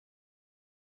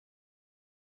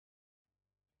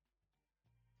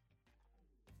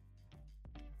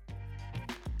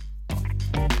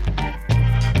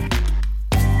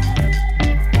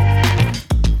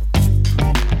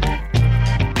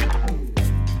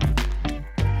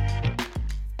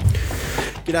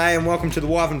G'day and welcome to the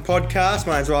Wyvern podcast.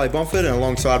 My name's Riley Bomford and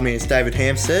alongside me is David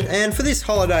Hampstead. And for this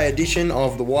holiday edition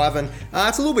of the Wyvern,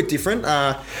 it's a little bit different.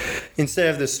 Instead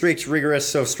of the strict, rigorous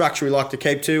sort of structure we like to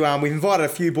keep to, we've invited a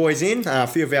few boys in, a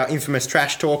few of our infamous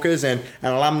trash talkers and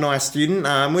an alumni student.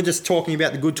 We're just talking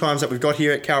about the good times that we've got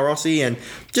here at Cal Rossi and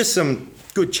just some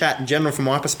good chat in general from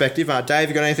my perspective. Dave,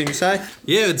 you got anything to say?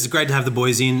 Yeah, it's great to have the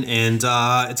boys in, and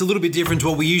it's a little bit different to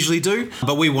what we usually do,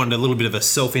 but we wanted a little bit of a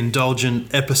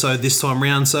self-indulgent episode this time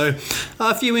round, so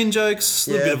a few in-jokes,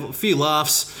 a few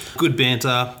laughs, good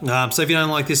banter. So if you don't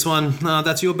like this one,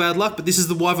 that's your bad luck, but this is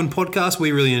the Wyvern podcast.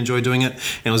 We really enjoy doing it, and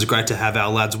it was great to have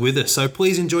our lads with us. So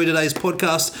please enjoy today's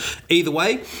podcast either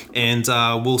way, and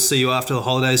we'll see you after the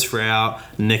holidays for our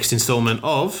next instalment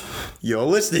of... You're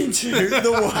listening to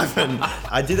the Wyvern.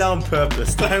 I did that on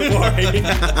purpose, don't worry.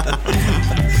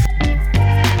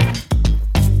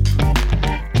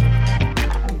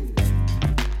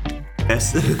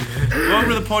 Yes. Welcome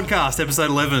to the podcast, episode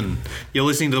 11. You're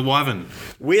listening to the Wyvern.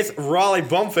 With Riley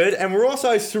Bomford, and we're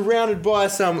also surrounded by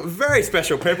some very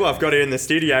special people I've got here in the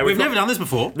studio. We've never done this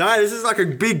before. No, this is like a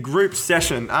big group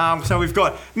session. So we've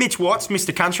got Mitch Watts,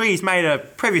 Mr. Country. He's made a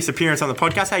previous appearance on the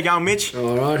podcast. How you going, Mitch?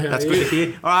 All right, That's good to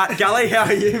hear. All right, Gully, how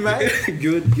are you, mate?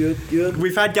 Good.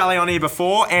 We've had Gully on here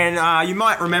before, and you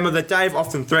might remember that Dave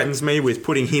often threatens me with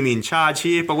putting him in charge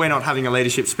here, but we're not having a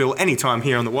leadership spill anytime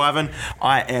here on the Wyvern.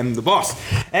 I am the boss.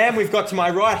 And we've got to my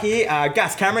right here,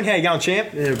 Gus Cameron. How you going, champ?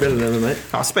 Yeah, better than ever, mate.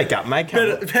 Oh, speak up, mate.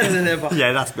 Better than ever.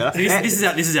 Yeah, that's better. This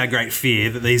is our great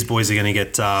fear, that these boys are going to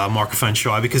get microphone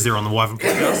shy because they're on the Wyvern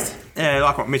podcast. Yeah,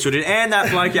 like what Mitchell did. And that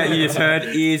bloke that you just heard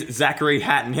is Zachary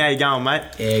Hatton. How you going, mate?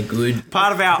 Yeah, good.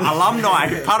 Part of our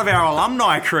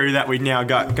alumni crew that we now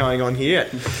got going on here at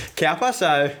Cowper.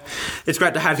 So it's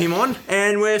great to have him on.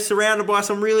 And we're surrounded by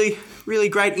some really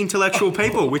great intellectual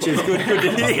people, which is good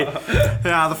to hear.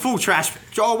 The full trash.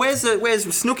 Oh, where's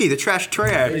Snooky, the trash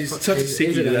trio? He's such a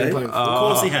sickie today. Of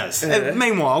course he has.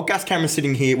 Meanwhile, Gus Cameron's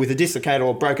sitting here with a dislocated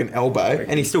or broken elbow,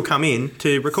 and he's still come in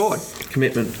to record.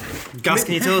 Commitment. Gus,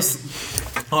 can you tell us,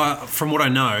 from what I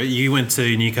know, you went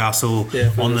to Newcastle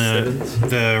on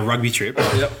the rugby trip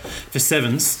for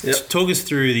sevens. Yep. Talk us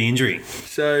through the injury.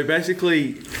 So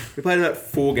basically, we played about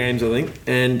 4 games, I think,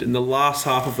 and in the last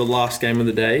half of the last game of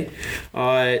the day,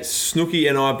 Snooky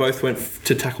and I both went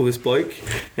to tackle this bloke,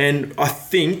 and I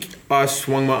think I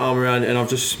swung my arm around and I've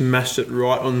just smashed it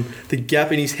right on the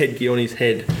gap in his headgear on his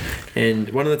head. And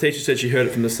one of the teachers said she heard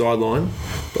it from the sideline,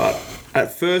 but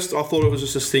at first I thought it was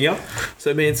just a stinger.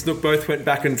 So me and Snook both went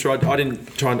back and tried. I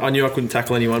knew I couldn't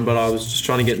tackle anyone, but I was just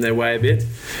trying to get in their way a bit.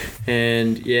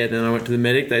 And then I went to the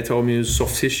medic. They told me it was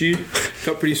soft tissue.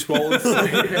 Got pretty swollen. So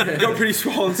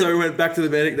we went back to the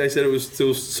medic. They said it was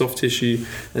still soft tissue.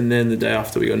 And then the day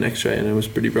after we got an X-ray and it was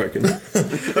pretty broken.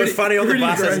 It was funny on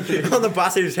the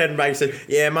bus he was heading back. He said,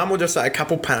 "Yeah, Mum will just say a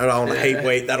couple Panadol and a heat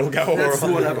wheat. That'll go all right."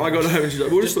 What happened. I got home and she's like,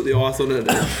 "We'll just put the ice on it.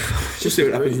 Just see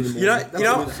what happens in the morning." You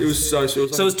know, it was so sore.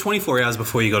 So it was 24 hours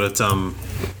before you got it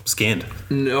scanned?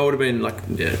 No, it would have been like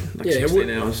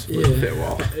 16 hours. Yeah. A fair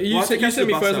while. You sent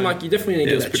me first, I'm like, you definitely need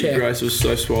to get that checked. Gross. It was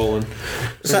so swollen.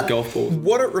 So golf ball.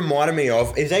 What it reminded me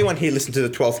of is, anyone here listen to the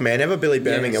 12th Man ever? Billy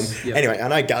Birmingham. Yes, yep. Anyway, I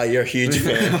know Gully, you're a huge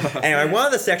fan. Anyway, one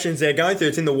of the sections they're going through,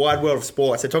 it's in the wide world of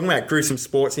sports. They're talking about gruesome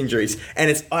sports injuries, and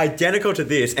it's identical to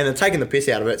this, and they're taking the piss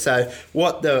out of it. So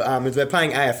what is they're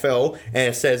playing AFL, and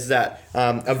it says that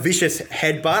a vicious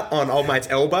headbutt on old mate's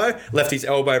elbow left his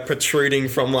elbow protruding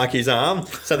from like his arm.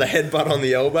 So the headbutt on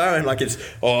the elbow, and like it's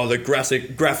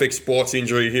the graphic sports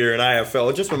injury here in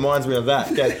AFL. It just reminds me of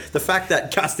that. Okay? The fact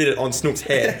that Gus did it on Snook's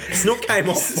head. Snook came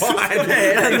off fine.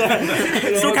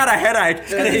 Snook had a headache.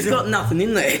 And he's got nothing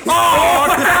in there. Oh,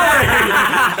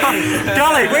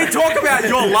 Gully, we talk about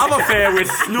your love affair with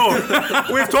Snook.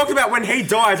 We've talked about when he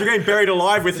dies, we're getting buried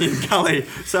alive with him, Gully.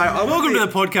 So welcome to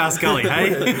the podcast, Gully.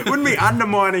 Hey, wouldn't be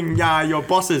undermining your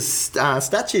boss's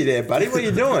statue there, buddy. What are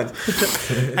you doing?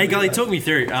 Hey, Gully, talk me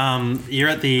through. You're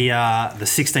at the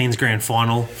 16s grand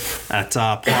final at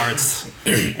Pirates,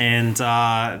 and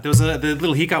there was the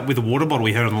little hiccup with the water bottle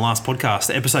we heard on the last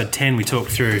podcast. Episode 10, we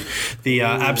talked through the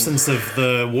absence of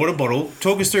the water bottle.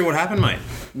 Talk us through what happened, mate.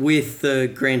 With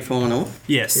the grand final.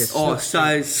 Yes. Oh,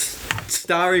 so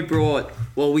Starry brought.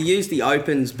 Well, we used the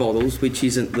Opens bottles, which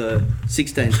isn't the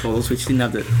 16s bottles, which didn't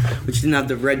have the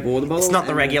red water bottle. It's not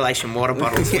the regulation water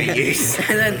bottles we use.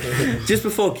 And then just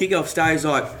before kickoff, Starry's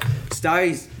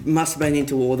must have been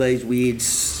into all these weird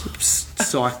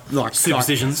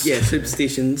superstitions.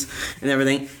 Superstitions and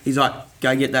everything. He's like,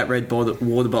 go get that red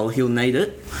water bottle. He'll need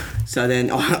it. So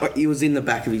then it was in the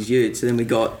back of his ute. So then we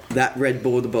got that red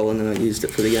border ball and then I used it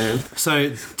for the game.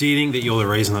 So do you think that you're the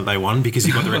reason that they won because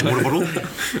you got the red water bottle?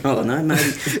 I don't know,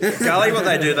 maybe. Gully, what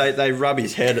they do, they rub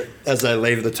his head as they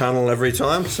leave the tunnel every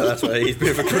time. So that's why he's a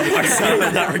bit of a good luck son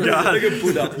in that regard. Like a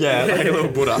Buddha. Yeah, like a little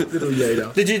Buddha. Little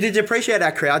Yoda. Did you appreciate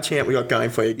our crowd chant we got going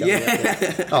for you, Gully?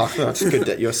 Yeah. Oh, no, it's good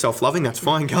that you're self-loving. That's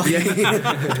fine, Gully.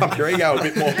 Pump your ego a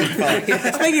bit more.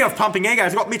 Speaking of pumping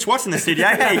egos, I've got Mitch Watts in the studio.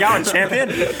 How you going, champion?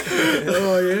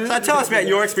 Oh, yeah. So tell us about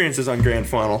your experiences on grand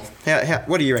final.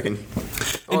 What do you reckon?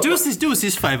 And do us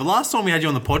this favour. Last time we had you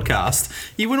on the podcast,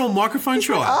 you went all microphone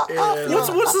shy.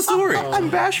 What's the story? I'm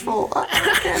bashful. I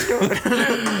can't do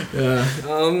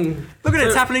it. Look at it,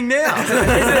 it's happening now.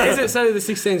 Is it so the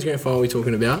 16s grand final we're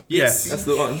talking about? Yes. That's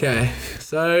the one. Okay,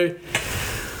 so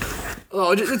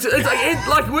it's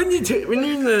like when you're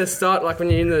in the start, like when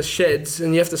you're in the sheds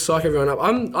and you have to psych everyone up.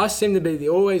 I seem to be the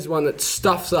always one that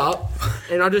stuffs up,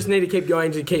 and I just need to keep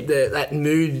going to keep that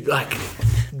mood like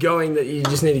going. That you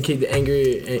just need to keep the anger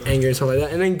and stuff like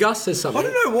that. And then Gus says something. I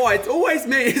don't know why. It's always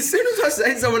me. As soon as I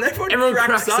say something, everyone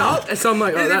cracks up. And so I'm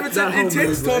like, And if it's an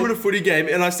intense time in a footy game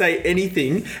and I say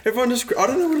anything, everyone just... I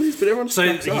don't know what it is, but everyone just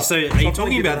cracks up. So are you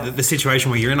talking about the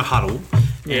situation where you're in a huddle?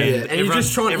 And you're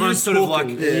just trying. Everyone's sort of like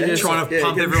trying to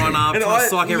pump everyone up, and trying to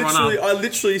psych everyone up. I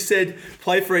literally said,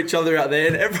 play for each other out there,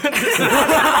 and everyone just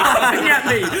laughing at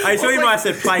me. I saw you might have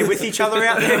said play with each other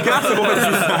out there, Gus. What did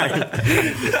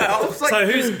you say? I was like, So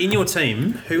who's in your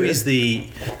team? Who is the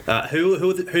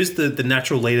who's the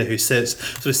natural leader who says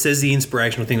the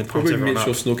inspirational thing that pumps probably everyone Mitch up?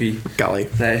 or Snooky. Gully.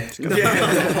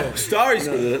 Yeah. Starry's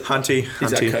good at it. Hunty.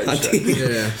 He's our coach.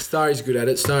 Yeah, Starry's good at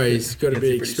it. Starry's got a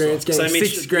bit of experience getting So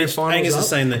six grand finals Angus up. is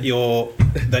saying that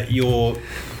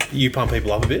you pump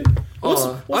people up a bit.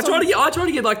 I try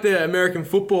to get like the American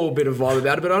football bit of vibe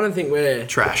about it, but I don't think we're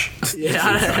Trash.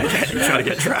 yeah. We're trying to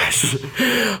get trash.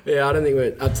 Yeah, I don't think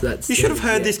we're up to that. You should have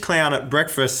heard this clown at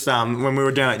breakfast when we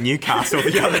were down at Newcastle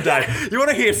the other day. You want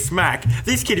to hear smack?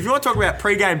 This kid, if you want to talk about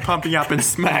pre-game pumping up and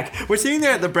smack, we're sitting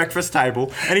there at the breakfast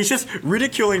table and he's just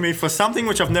ridiculing me for something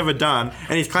which I've never done,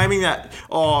 and he's claiming that,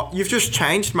 you've just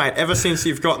changed, mate, ever since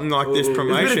you've gotten like this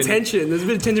promotion. There's a bit of tension. There's a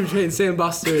bit of tension between Sam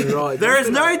Buster and Wright. There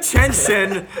is no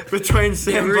tension between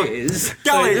Sam. There is.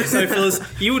 Gully. So, fellas,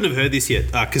 you wouldn't have heard this yet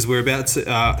because we're about to.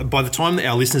 By the time that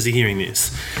our listeners are hearing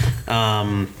this,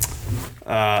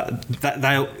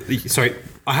 sorry,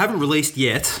 I haven't released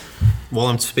yet. While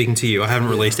I'm speaking to you, I haven't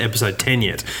released episode 10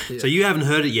 yet. Yeah. So you haven't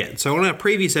heard it yet. So on our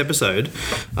previous episode,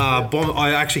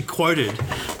 I actually quoted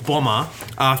Bomber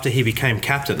after he became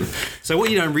captain. So what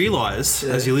you don't realise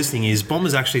as you're listening is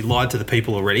Bomber's actually lied to the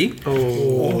people already.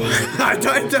 Don't.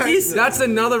 That's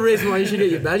another reason why you should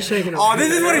get your badge taken off.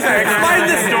 This is what he's saying. Explain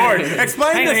the story.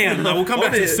 Explain Hang on. No, we'll come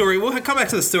back to the story. We'll come back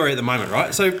to the story at the moment,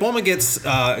 right? So Bomber gets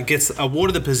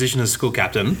awarded the position as school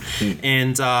captain,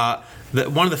 and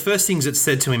one of the first things that's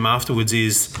said to him afterwards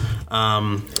is,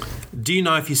 do you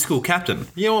know if he's school captain?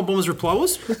 You know what Bomber's reply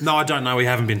was? No, I don't know. We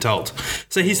haven't been told.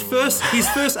 So his first act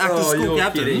as school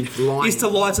captain is to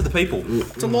lie to the people.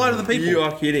 To lie to the people. You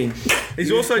are kidding.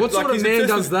 He's also What sort of man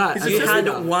does that? He's You just had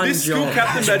like, one this school job.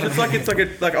 captain badge.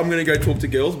 It's like I'm going to go talk to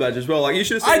girls badge as well. Like you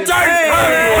should have. I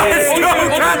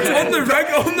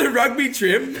don't On the rugby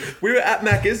trip, we were at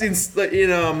Macca's in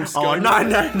Scone. No.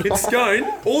 In Scone,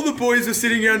 all the boys were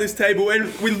sitting around this table,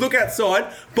 and we look outside.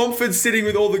 Bomford's sitting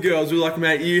with all the girls. We're like,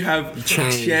 mate, you have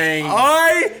changed.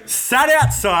 I sat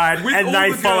outside With and all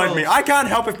they the followed girls. me. I can't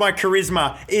help if my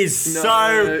charisma is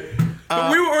so...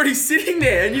 But we were already sitting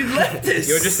there, and you left us.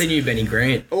 You're just the new Benny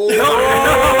Grant. Wow.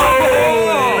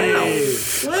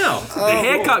 The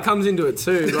haircut comes into it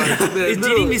too. Like, Do you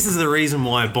think this is the reason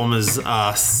why Bomber's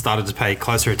started to pay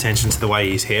closer attention to the way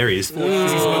his hair is?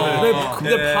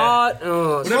 the part?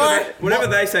 Whatever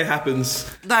they say happens.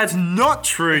 That's not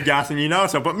true, Gus, and you know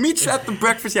so. But Mitch at the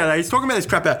breakfast the other day, he's talking about this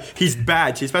crap about his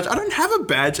badge. I don't have a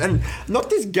badge, and not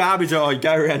this garbage I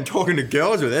go around talking to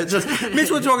girls with it. It's just Mitch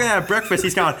was talking at breakfast.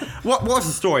 He's going, what's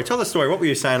the story? Tell the story. What were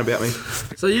you saying about me?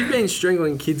 So you've been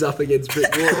strangling kids up against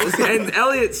brick walls, and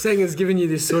Elliot Seng has given you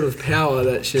this sort of power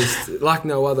that's just like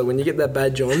no other when you get that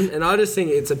badge on. And I just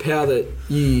think it's a power that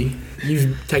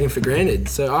you've taken for granted.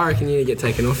 So I reckon you need to get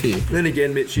taken off you. Then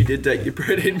again, Mitch, you did take your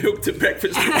protein milk to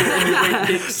breakfast.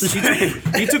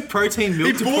 You took protein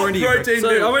milk to pour into your breakfast.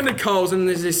 So I went to Coles and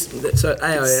there's this. So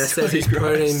AIS says this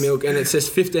protein milk, and it says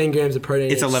 15 grams of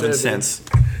protein. It's each 11 serving. cents.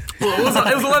 Well,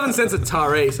 it was 11 cents at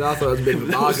Taree, so I thought it was a bit of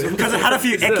a bargain. Because it had a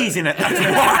few eckies in it. That's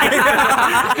why.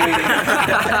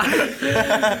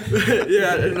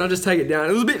 Yeah, and I just take it down.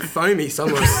 It was a bit foamy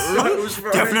somewhere.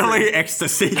 Definitely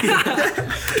ecstasy. Did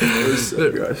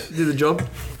the job.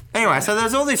 Anyway, so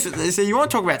there's all this. So you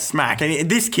want to talk about smack, and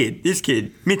this kid,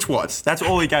 Mitch Watts. That's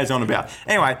all he goes on about.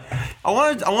 Anyway, I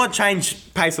want to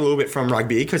change pace a little bit from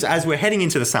rugby because as we're heading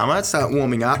into the summer, it's start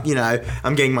warming up. You know,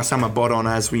 I'm getting my summer bod on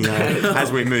as we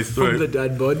as we move through. From the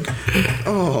dad bod.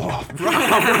 Oh,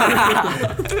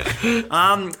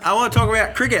 I want to talk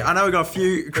about cricket. I know we've got a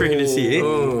few cricketers here.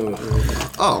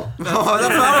 That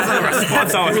wasn't a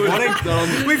response I was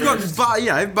wanting. We've got,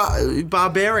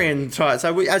 barbarian type.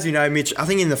 So as you know, Mitch, I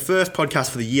think in the first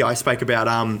podcast for the year, I spoke about,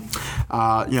 our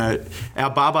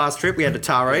Barbars trip. We had to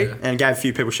Taree and gave a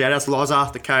few people shout outs.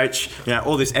 Loza, the coach,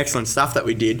 all this excellent stuff that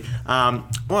we did. I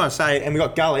want to say, and we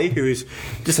got Gully, who is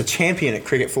just a champion at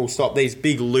cricket, full stop. These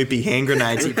big loopy hand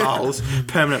grenades he bowls,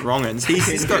 permanent wrong-uns.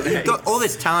 He's got all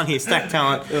this talent here, stacked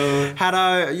talent.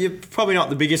 Hatto, you're probably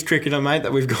not the biggest cricketer, mate,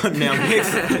 that we've got now.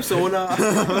 Sauna.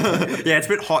 Yeah, it's a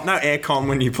bit hot. No aircon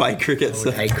when you play cricket.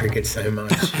 I hate cricket so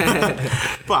much.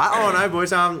 But I don't know,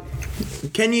 boys.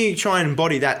 Can you try and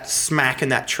embody that smack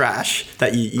and that trash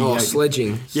that you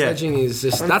sledging. Yeah. Sledging is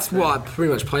just... That's why I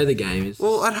pretty much play the game.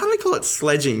 Well, I'd hardly call it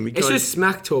sledging because... It's just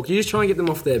smack talk. You just try and get them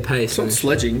off their pace. It's not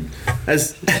sledging.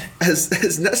 As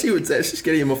Nassie would say, it's just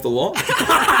getting him off the line.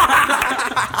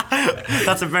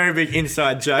 That's a very big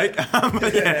inside joke.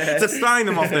 Just throwing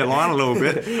them off their line a little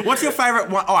bit. What's your favourite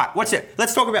one? All right,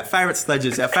 let's talk about favourite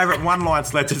sledges. Our favourite one-line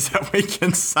sledges that we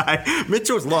can say.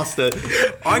 Mitchell's lost it.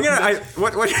 What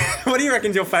do you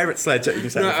reckon's your favourite sledge that you can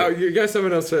say? No, you go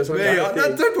someone else first.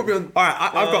 Don't put me on. All right,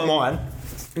 I've got mine.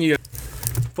 Yeah.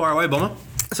 Fire away, Bomber.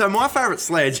 So my favourite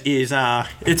sledge is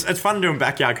it's fun doing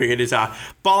backyard cricket. Is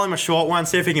bowl him a short one,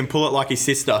 see if he can pull it like his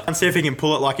sister.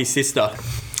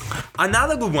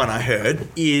 Another good one I heard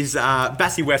is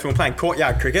Bassie West. When we're playing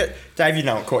courtyard cricket. Dave, you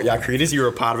know what courtyard cricket is. You were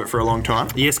a part of it for a long time.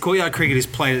 Yes, courtyard cricket is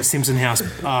played at Simpson House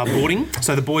boarding.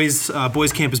 So the boys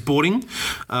campus boarding.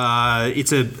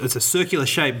 It's a circular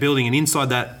shaped building, and inside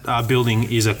that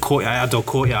building is a outdoor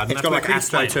courtyard. It's got like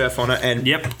AstroTurf on it, and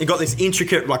you've got this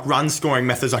intricate like run scoring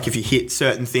methods, like if you hit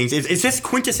certain things. It's just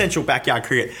quintessential backyard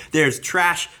cricket. There is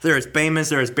trash, there is beamers,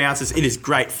 there is bouncers. It is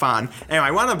great fun.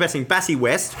 Anyway, one of the best things, Bassie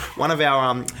West, one of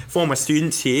our former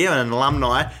students here and an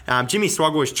alumni, Jimmy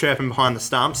Swoggle was chirping behind the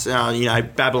stumps,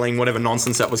 babbling whatever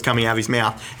nonsense that was coming out of his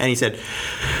mouth. And he said,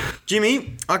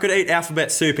 Jimmy, I could eat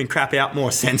alphabet soup and crap out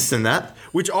more sense than that,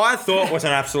 which I thought was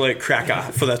an absolute cracker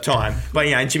for the time. But,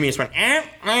 and Jimmy just went, that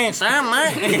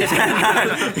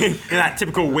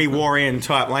typical wee warrior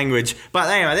type language. But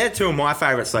anyway, they're two of my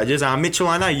favourite sledges. Mitchell,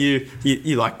 I know you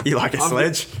like a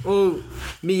sledge. Well,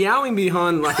 meowing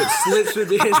behind like it slips with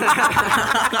it.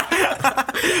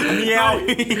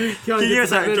 Meowing. Can you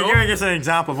give us an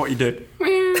example of what you do?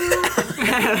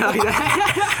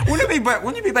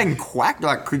 Wouldn't it be making quack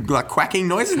like quacking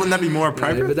noises? Wouldn't that be more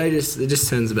appropriate? Yeah, but it just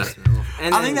turns about smell off.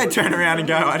 I think they turn around and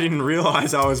go, I didn't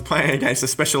realise I was playing against a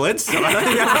special ed. So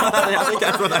I think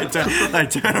that's what they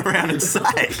turn around and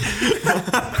say.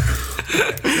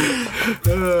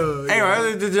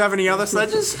 Anyway, did you have any other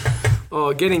sledges?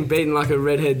 Oh, getting beaten like a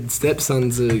redhead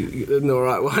stepson's an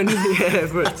alright one. Yeah,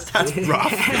 but that's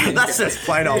rough. That's just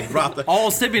plain old rough.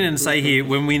 I'll step in and say here,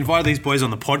 when we invited these boys on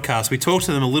the podcast, we talked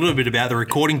to them a little bit about the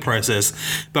recording process,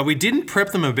 but we didn't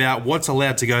prep them about what's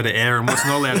allowed to go to air and what's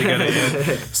not allowed to go to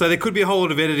air. So there could be a whole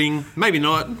lot of editing, maybe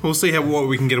not. We'll see what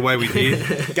we can get away with here.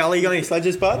 Gully, you got any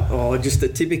sledges, bud? Oh, just the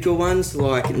typical ones,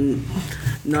 like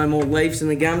no more leaves in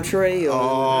the gum tree.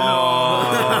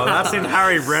 Oh, that's in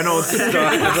Harry Reynolds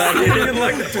stuff. Even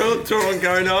like the toilet tour on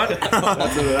Go Night.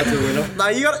 That's a winner. No,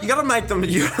 you got to make them.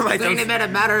 I think they better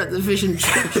batter at the fish and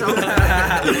chip shop.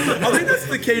 I think that's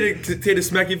the key to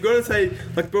smack. You've got to say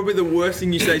like probably the worst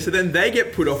thing you say, so then they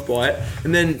get put off by it,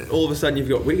 and then all of a sudden you've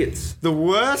got wickets. Some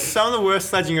of the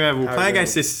worst sledging ever. We'll play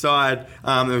against this side.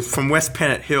 It was from West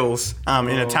Pennant Hills in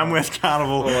a Tamworth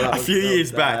Carnival a few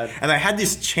years back, and they had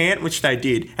this chant which they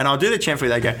did, and I'll do the chant for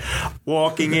you. They go,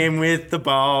 walking in with the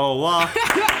bowler.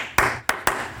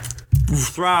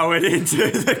 Throw it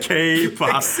into the keeper.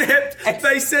 Except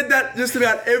they said that just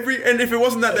about every... And if it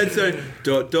wasn't that, they'd say, ...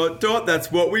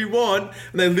 that's what we want.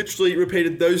 And they literally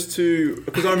repeated those two...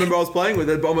 Because I remember I was playing with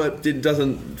it. Bomber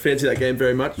doesn't fancy that game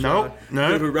very much. No.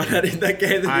 Bit of a run out in that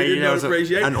game that we did not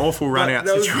appreciate. An awful run out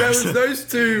situation. There was those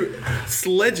two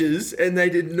sledges and they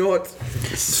did not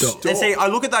stop. And see, I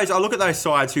look at those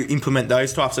sides who implement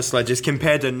those types of sledges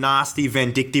compared to nasty,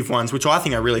 vindictive ones, which I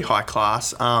think are really high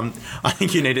class. I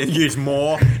think you need to use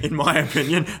more, in my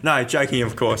opinion. No, joking,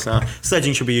 of course.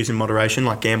 Sledging should be used in moderation,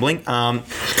 like gambling.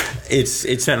 it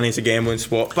certainly is a gambling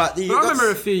sport. But I remember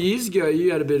a few years ago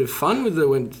you had a bit of fun with the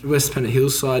West Pennant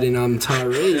Hillside in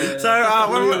Taree. So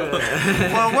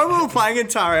when we were playing in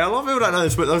Taree, a lot of people don't know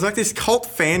this, but there was like this cult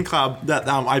fan club that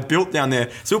I built down there.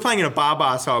 So we were playing in a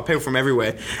bar, so people from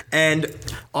everywhere, and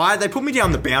they put me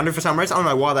down the boundary for some reason. I don't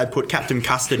know why they put Captain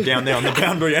Custard down there on the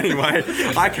boundary anyway.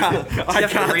 I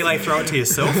can't relay throw it to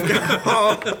yourself.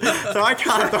 So I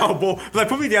can't throw a ball. But they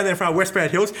put me down there in front of West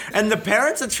Pennant Hills, and the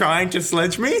parents are trying to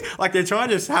sledge me. Like, they're trying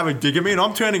to just have a dig at me, and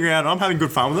I'm turning around and I'm having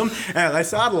good fun with them. And they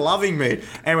started loving me.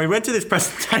 And we went to this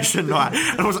presentation night,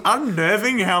 and it was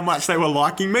unnerving how much they were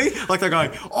liking me. Like, they're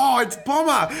going, "Oh, it's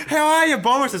Bomber. How are you,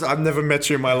 Bomber?" I says, "I've never met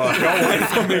you in my life. Go away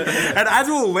from me." And as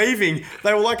we were leaving,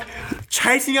 they were like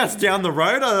chasing us down the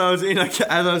road. As I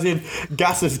was in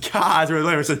Gus's car as we were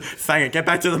leaving. I said, "Fang it, get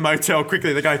back to the motel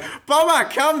quickly." They go, "Bomber,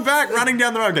 come back," running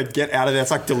down the road. I go, "Get out of there.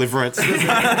 It's like Deliverance."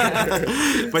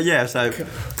 But yeah,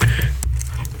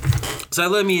 so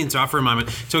let me interrupt for a moment.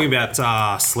 Talking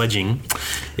about sledging,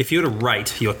 if you were to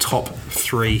rate your top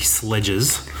 3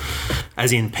 sledgers,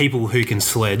 as in people who can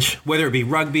sledge, whether it be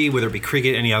rugby, whether it be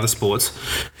cricket, any other sports,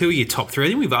 who are your top 3? I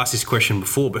think we've asked this question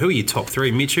before, but who are your top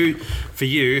 3? Mitch, who are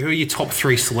your top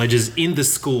 3 sledgers in the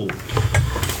school?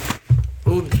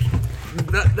 Well,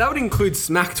 that would include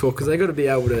smack talk, because they got to be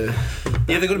able to.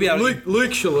 Yeah, they've got to be able to.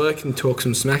 Luke Shalur can talk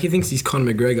some smack. He thinks he's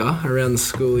Conor McGregor around the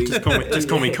school. just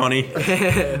call me Connie.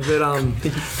 Yeah, but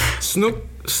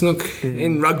Snook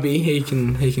in rugby, he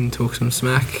can talk some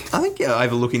smack. I think you're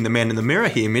overlooking the man in the mirror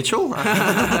here, Mitchell.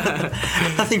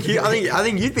 I think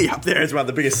you'd be up there as one of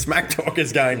the biggest smack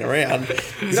talkers going around.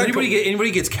 Does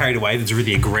anybody gets carried away that's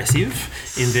really aggressive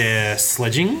in their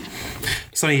sledging?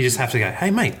 Something you just have to go, "Hey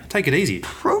mate, take it easy."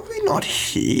 Probably not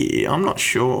here. I'm not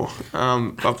sure.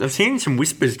 I've seen some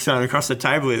whispers going across the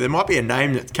table here. There might be a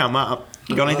name that's come up.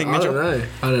 You got anything, Mitchell? I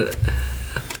don't know.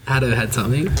 Haddo had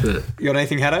something. But You got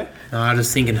anything, Hatto? No, I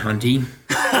was thinking Hunty.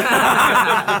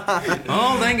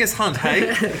 Oh, Angus Hunt,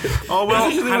 hey? Oh, well,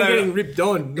 I'm getting ripped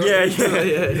on. Yeah.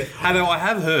 Hatto, I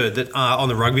have heard that on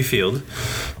the rugby field,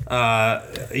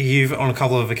 you've on a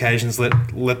couple of occasions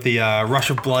let the rush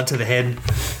of blood to the head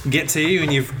get to you,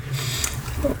 and you've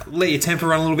let your temper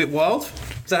run a little bit wild.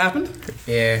 Has that happened?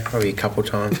 Yeah, probably a couple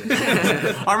times.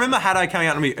 I remember Hatto coming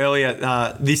up to me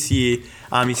earlier this year.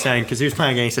 He's saying, because he was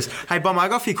playing a game, he says, "Hey, Bomber, I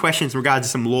got a few questions in regards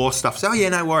to some law stuff." So, "Oh, yeah,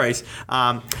 no worries."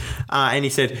 And he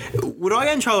said, "Would I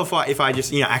get in trouble if I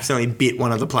just, accidentally bit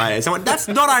one of the players?" I went, "That's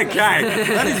not okay.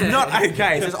 That is not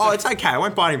okay." He says, "Oh, it's okay. I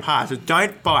won't bite him hard." I said,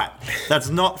 "Don't bite. That's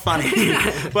not funny."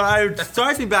 But it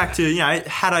throws me back to,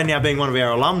 Hatto now being one of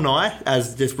our alumni,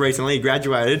 as just recently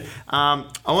graduated. I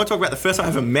want to talk about the first time I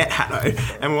ever met Hatto.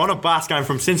 And we were on a bus going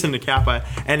from Simpson to Cowper,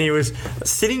 and he was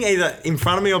sitting either in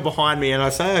front of me or behind me, and I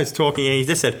was talking, and he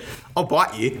just said, "I'll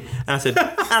bite you." And I said,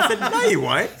 "No, you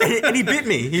won't." And he bit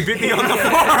me. He bit me on the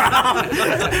forearm.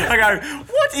 I go,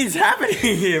 "What is happening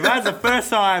here?" That's the first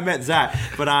time I met Zach.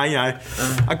 But,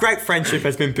 a great friendship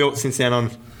has been built since then on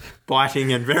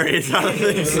biting and various other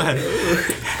things. So.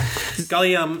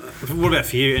 Gully, what about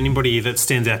for you? Anybody that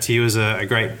stands out to you as a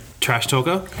great trash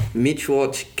talker? Mitch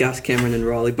Watch, Gus Cameron, and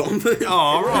Riley Bomber.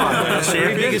 Oh, right.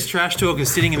 The biggest trash talker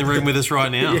sitting in the room with us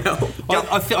right now. Yeah.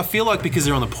 I feel like because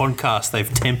they're on the podcast,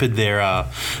 they've tempered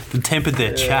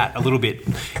their chat a little bit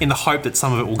in the hope that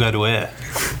some of it will go to air.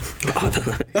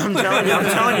 I'm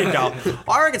telling you, Gull.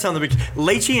 I reckon some of the big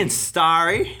Leachy and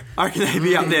Starry. I reckon they'd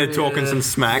be up there talking some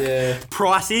smack. Yeah.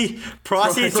 Pricey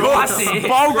talks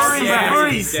bulk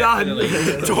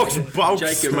talks bulk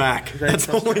smack. That's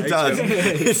all he does.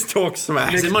 Is talk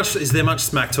smack. Is there much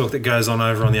smack talk that goes on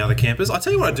over on the other campus? I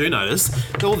tell you what, I do notice.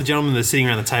 All the gentlemen that are sitting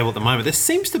around the table at the moment, there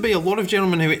seems to be a lot of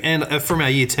gentlemen who end from our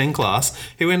Year 10 class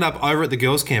who end up over at the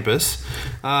girls' campus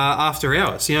after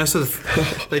hours. So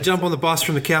they jump on the bus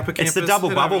from the Cowper campus. It's the double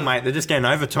bubble, mate. They're just getting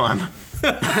overtime.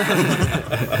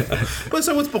 Well,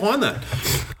 so what's behind that?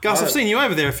 Gus, I've seen you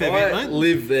over there a fair bit, mate. I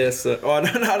live there, so... Oh, I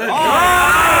don't know.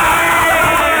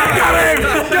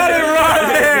 Got him right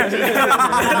there.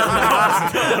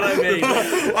 What I mean.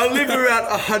 I live about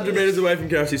 100 metres away from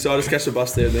Kelsey, so I just catch the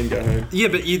bus there and then go home. Yeah,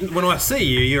 but when I see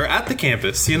you, you're at the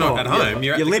campus. You're not at home.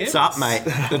 You're at your the lips campus. up, mate.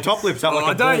 The top lips up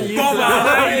like a don't ball. use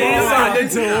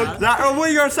that. What are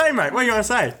you going to say, mate? What are you going to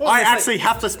say? I actually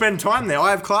have to spend time there.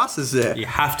 I have classes there. You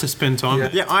have to spend time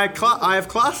there. Yeah, I have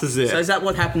classes there. So is that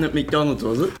what happened at McDonald's,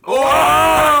 was it?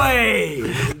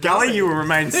 Gully, you will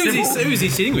remain civil. Who's he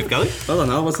sitting with, Gully? I don't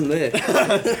know, I wasn't there.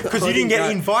 Because you didn't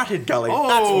get invited, Gully. Oh,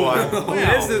 that's why.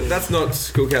 Wow. That's not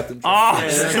school captain. Oh,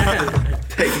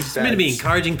 He's meant to be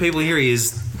encouraging people here. He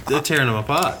is tearing them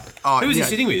apart. Who was he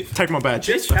sitting with? Take my badge.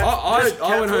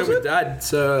 I went home with Dad,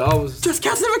 so I was. Just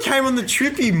Cats never came on the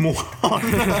trip, you moron.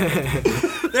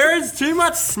 There is too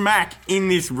much smack in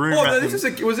this room. Oh, no, was this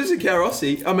a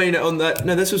Carossi? I mean, on that.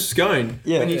 No, this was Scone.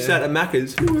 Yeah. When you sat at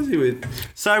Macca's. Who was he with?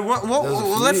 So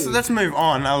let's move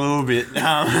on a little bit. What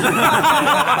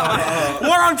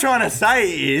I'm trying to say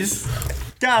is,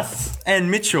 Gus and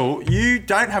Mitchell, you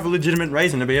don't have a legitimate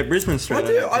reason to be at Brisbane Street. I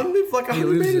do. I live like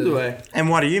 100 metres away. And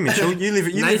what are you, Mitchell? You live.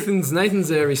 Nathan's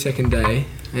there every second day,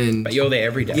 and But you're there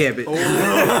every day. Yeah, but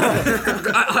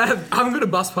I haven't got a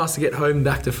bus pass to get home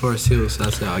back to Forest Hill, so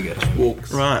that's how I get home.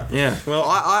 Walks. Right. Yeah. Well,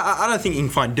 I don't think you can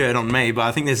find dirt on me, but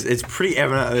I think it's pretty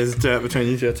evident that there's dirt between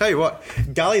you two. I'll tell you what,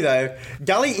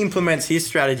 Gully implements his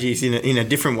strategies in a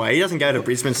different way. He doesn't go to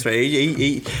Brisbane Street.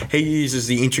 He uses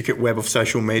the intricate web of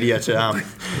social media to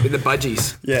With the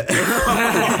budgies. Yeah.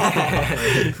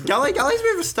 Gully's a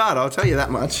bit of a starter, I'll tell you that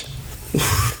much.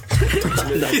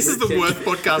 This is the worst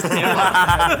podcast ever.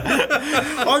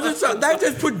 They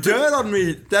just put dirt on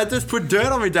me.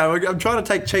 Dave. I'm trying to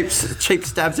take cheap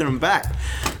stabs in them back.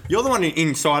 You're the one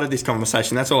inside of this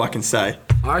conversation. That's all I can say.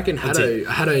 I reckon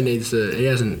Hatton needs to. He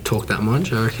hasn't talked that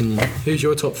much. I reckon. Who's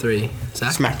your top three,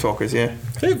 Zach? Smack talkers, yeah.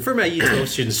 Who from our year 12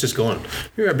 students just gone?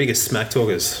 Who are our biggest smack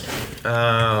talkers?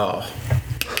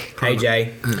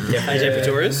 AJ. AJ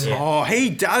Pretorius? Yeah. Oh, he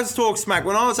does talk smack.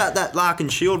 When I was at that Larkin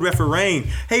Shield refereeing,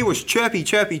 he was chirpy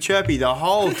the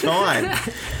whole time.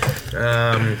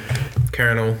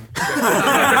 Colonel.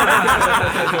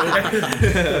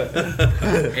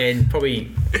 And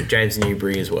probably James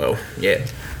Newbury as well. Yeah.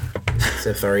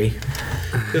 So 3.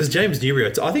 It was James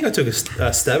Newbury. I think I took a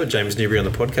stab at James Newbury on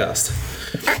the podcast.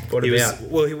 What about?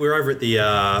 We were over at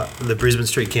the Brisbane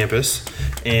Street campus,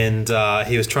 and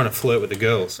he was trying to flirt with the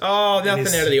girls. Oh, nothing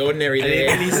out of the ordinary there.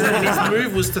 And his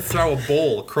move was to throw a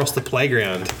ball across the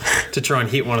playground to try and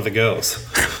hit one of the girls.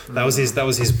 That was his move.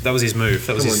 That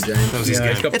was his game.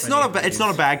 It's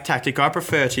not a bad tactic. I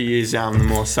prefer to use the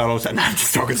more subtle. No, I'm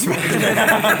just talking smack.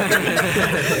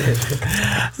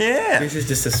 Yeah. This is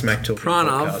just a smack talk.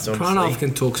 Pranav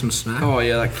can talk some smack. Oh,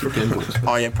 yeah, like freaking.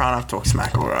 Oh yeah, Pranav talks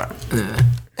smack, all right. Yeah.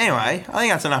 Anyway, I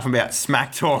think that's enough about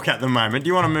smack talk at the moment. Do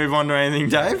you want to move on to anything,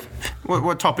 Dave?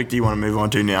 What topic do you want to move on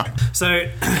to now? So,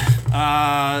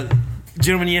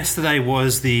 gentlemen, yesterday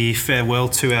was the farewell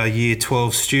to our Year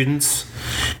 12 students,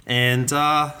 and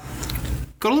got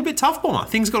a little bit tough, Bomber.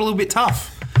 Things got a little bit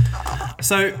tough.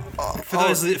 So, for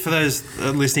those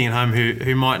listening at home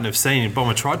who mightn't have seen it,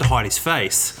 Bomber tried to hide his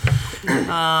face.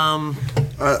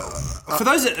 For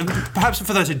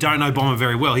those who don't know Bomber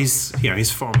very well, he's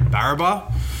from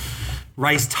Barraba,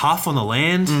 raised tough on the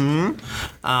land.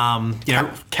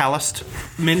 Mm-hmm. Calloused,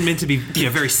 meant to be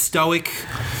very stoic,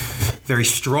 very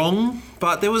strong,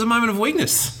 but there was a moment of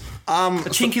weakness. A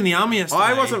chink in the army yesterday.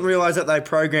 I wasn't realise that they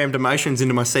programmed emotions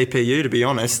into my CPU, to be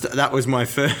honest. That was my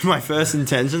first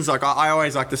intentions. Like I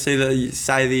always like to say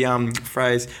the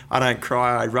phrase, I don't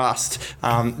cry, I rust,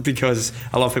 because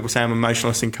a lot of people say I'm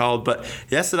emotionless and cold. But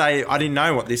yesterday I didn't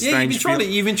know what this strange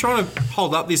you've been trying to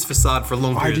hold up this facade for a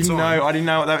long period of time. I didn't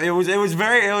know what that it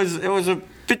was a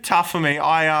bit tough for me.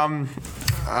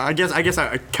 I guess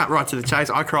I cut right to the chase.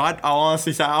 I cried. I'll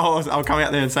honestly say I'll come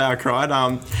out there and say I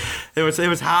cried. It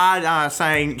was hard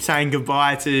saying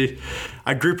goodbye to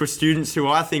a group of students who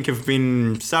I think have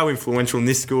been so influential in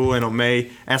this school and on me,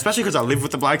 and especially because I live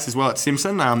with the blokes as well at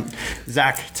Simpson.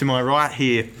 Zach to my right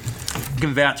here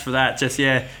can vouch for that. Just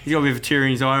he's got a bit of a tear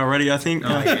in his eye already. I think.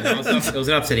 Oh, yeah, no, it was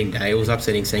an upsetting day. It was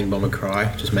upsetting seeing Bomber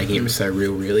cry, just making it so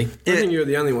real. Really. I think you were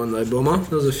the only one though, Bomber.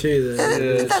 There was a few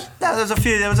there. There was a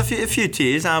few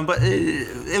tears. But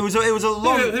it was a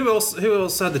long. Who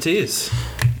else had the tears?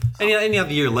 Any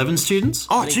other Year 11 students?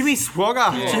 Oh, Jimmy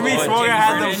Swagger. Yeah. Jimmy Swagger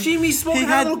had the. Jimmy Swagger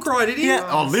had a little cry, did he?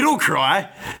 Yeah, little cry.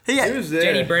 He was there.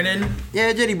 Jenny Brennan.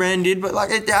 Yeah, Jenny Brennan did, but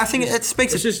I think it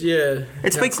speaks. It's just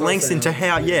It speaks lengths into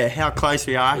how close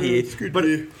we are here. But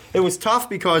it was tough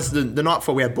because the night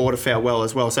before we had border farewell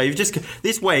as well. So you've just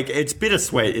this week it's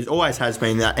bittersweet. It always has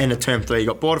been that end of term 3. You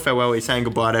got border farewell. You're saying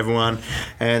goodbye to everyone,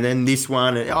 and then this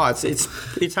one. It's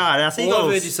hard. And I think All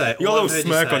I've heard you say. You got a little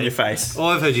smirk on your face. All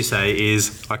I've heard you say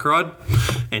is I cried,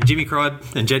 and Jimmy cried,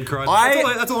 and Jed cried.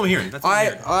 That's all I'm hearing.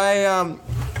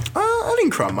 I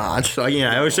didn't cry much. So,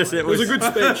 it was just it was a good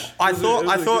speech. I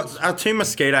thought 2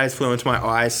 mosquitoes flew into my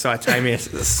eyes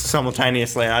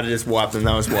simultaneously, and I just wiped them.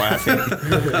 That was why I think.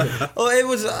 Well, it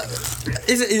was.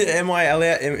 Am I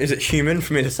allowed? Is it human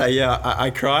for me to say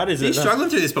I cried? Is You're it struggling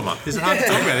through this, Bomber. Is it hard to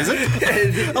talk about? Is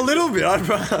it? a little bit?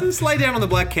 Just lay down on the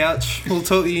black couch. We'll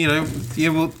talk.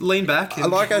 We'll lean back.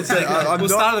 Like I said, we'll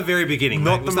start at the very beginning.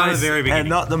 We'll start at the very beginning. And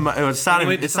not the. It started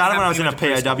when I was in a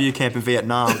POW camp in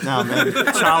Vietnam. No, man,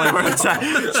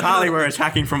 Charlie were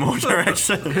attacking from all directions.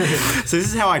 So this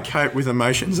is how I cope with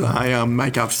emotions. I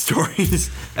make up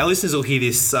stories. Our listeners will hear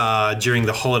this during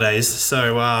the holidays.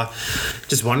 So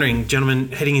just wondering,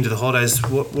 gentlemen, heading into the holidays,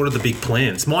 what are the big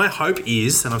plans? My hope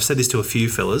is, and I've said this to a few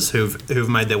fellas who've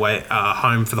made their way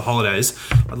home for the holidays,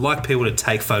 I'd like people to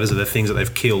take photos of the things that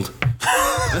they've killed.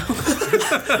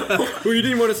 Well, you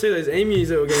didn't want to see those emus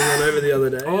that were getting run over the other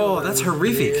day. Oh, that's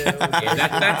horrific. Yeah,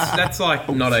 that's like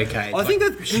not okay. I think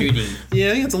that shooting. Yeah,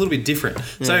 I think it's a little bit different.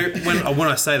 Yeah. So when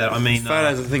I say that, I mean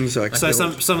photos of things like. So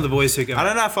some of the boys who go. I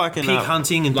don't know if I can pig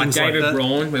hunting and like things David like that.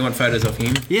 Braun. We want photos of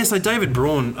him. Yeah, so David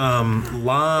Braun,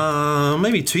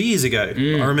 maybe 2 years ago,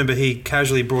 I remember he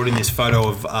casually brought in this photo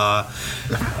of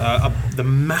the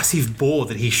massive boar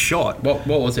that he shot. What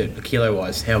was it kilo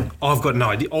wise? How? I've got no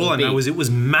idea. All I know is it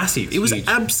was massive. It was huge.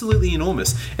 Absolutely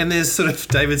enormous. And there's sort of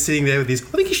David sitting there with his.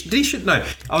 I think did he shoot? No,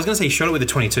 I was going to say he shot it with a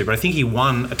 22, but I think he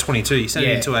won a 22. He sent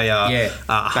it into a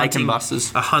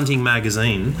hunting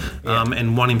magazine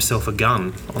and won himself a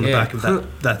gun on the back of that.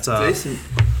 Decent.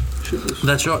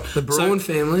 That shot. The Braun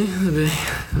family, they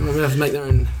have to make their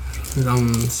own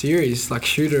series like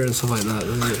Shooter and stuff like that.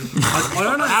 I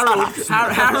don't know.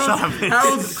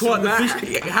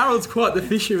 Harold's quite the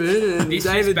fisherman, and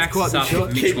David's quite the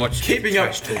shot. Keeping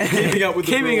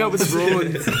up with the Braun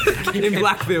in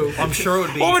Blackville. I'm sure it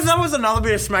would be. That was another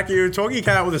bit of smack you were talking. He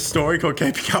came out with a story called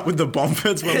 "Keeping Up with the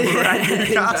Bombards" when we were at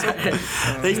Newcastle.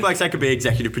 These blokes, they could be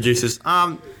executive producers.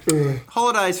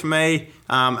 Holidays for me,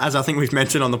 as I think we've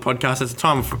mentioned on the podcast, it's a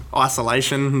time of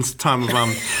isolation. It's a time of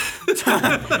going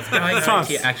home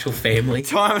to your actual family.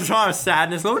 Time of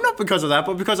sadness. Well, not because of that,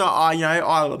 but because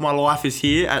my life is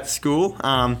here at school.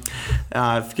 Going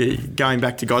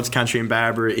back to God's country in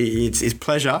Barabara, it's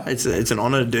pleasure. It's an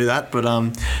honour to do that, but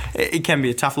it can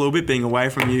be a tough little bit being away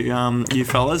from you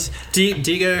fellas. Do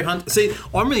you go hunt? See,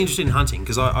 I'm really interested in hunting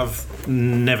because I've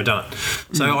never done it.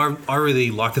 So I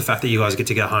really like the fact that you guys get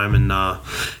to go home and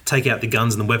take out the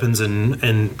guns and the weapons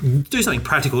and do something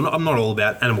practical. I'm not all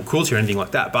about animal cruelty or anything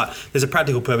like that, but there's a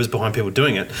practical purpose behind people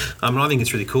doing it. And I think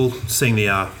it's really cool seeing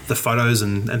the photos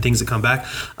and things that come back.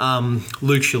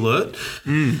 Luke Shalert,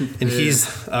 and he's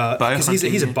a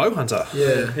bow hunter.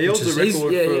 Yeah, he holds the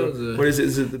record for what is it?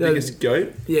 Is it the biggest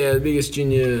goat? Yeah, the biggest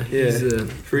junior. Yeah,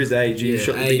 for his age, he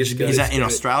shot the biggest goat. Is that in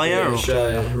Australia? Yeah, or?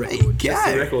 Australia.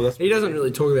 That's the record. He doesn't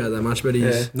really talk about it that much, but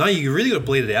he's No, you really got to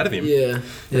bleed it out of him. yeah.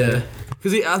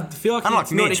 Because I feel like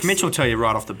unlike Mitch, Mitch will tell you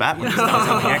right off the bat when he's done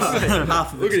something extra.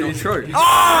 Half of it's not true.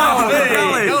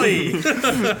 Gully!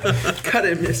 Cut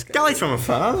him, miss. Gully's from a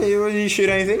farm. You shoot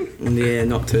anything? Yeah,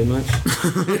 not too much.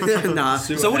 Nah.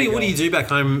 So what do you do back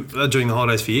home during the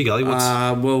holidays for you, Gully?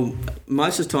 Well,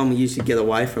 most of the time we used to get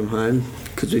away from home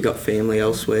because we got family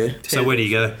elsewhere. So where do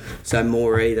you go? So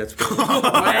Moree, that's where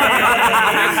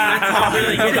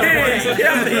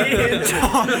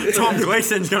Tom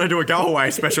Gleason's going to do a go away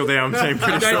special there. I'm saying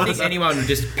I don't think anyone would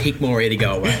just pick Moree to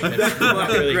go away.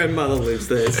 my grandmother lives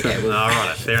there. So.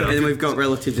 Right, fair enough. And then we've got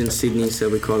relatives in Sydney, so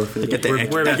we quite often get their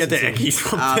eggies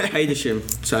from there. Petersham,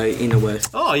 so inner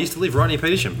west. Oh, I used to live right near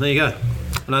Petersham. There you go.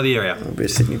 I know the area. A bit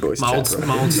of Sydney boys. My old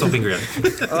stomping ground.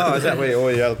 Oh, is that where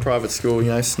all your other private school,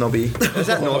 snobby? Is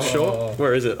that North Shore?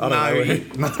 Where is it? I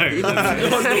don't know. I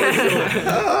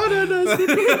don't know.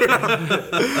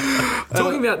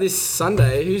 Talking about this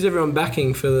Sunday, who's everyone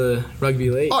backing for the rugby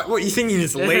league? Oh, what, you think you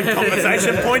just lead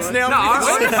conversation points now? No,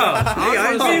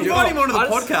 I invite him onto the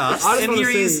podcast, and here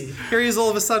he is all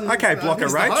of a sudden. Okay, Blocker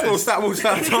Rach, we'll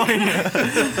start talking.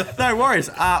 No worries.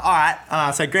 All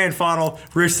right, so grand final,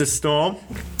 Roosters Storm.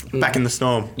 Back in the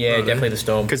Storm. Yeah, definitely the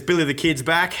Storm. Because Billy the Kid's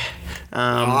back.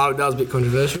 That was a bit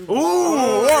controversial.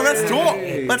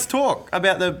 Let's talk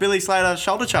about the Billy Slater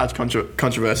shoulder charge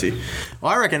controversy.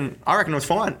 I reckon it was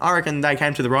fine. I reckon they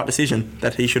came to the right decision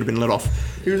that he should have been let off.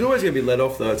 He was always going to be let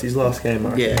off though. It's his last game. I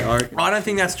don't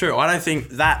think that's true. I don't think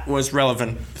that was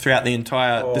relevant throughout the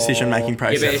entire decision-making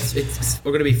process. Yeah, but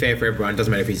we're going to be fair for everyone. It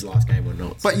doesn't matter if it's his last game or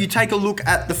not. But you take a look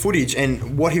at the footage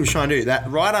and what he was trying to do.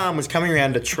 That right arm was coming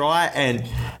around to try and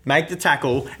make the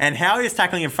tackle, and how he was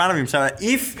tackling in front of him. So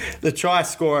if the try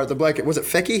scorer, the bloke, was it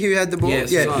Fecky who had the ball?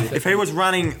 Yes, yeah. If he was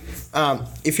running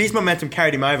if his momentum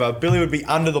carried him over, Billy would be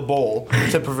under the ball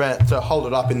to hold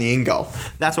it up in the in goal.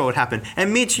 That's what would happen.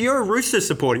 And Mitch, you're a Roosters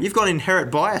supporter. You've got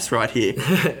inherent bias right here.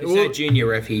 It's that junior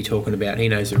ref you're talking about. He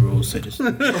knows the rules, so just.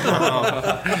 But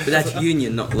that's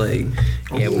union, not league.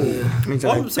 Yeah, well.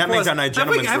 That means I know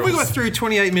gentlemen's Have we got rules. through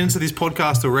 28 minutes of this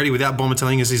podcast already without Bomber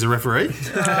telling us he's a referee? He's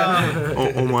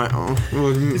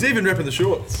even repping the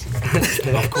shorts.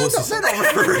 Of course. They're not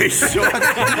referees.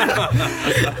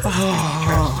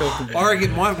 I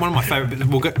reckon one of my favourite.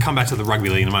 We'll come back to the rugby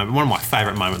league in a moment. One of my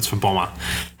favourite moments for Bomber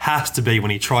has to be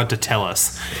when he tried to tell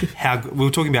us how we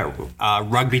were talking about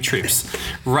rugby trips,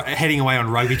 heading away on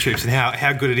rugby trips, and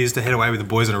how good it is to head away with the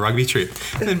boys on a rugby trip.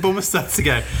 And then Bomber starts to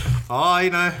go,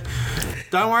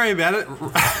 don't worry about it.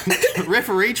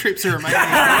 Referee trips are amazing.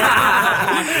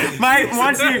 Mate,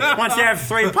 once you have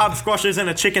 3 pub squashes and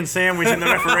a chicken sandwich in the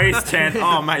referee's tent,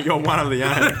 oh mate, you're one of the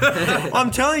only.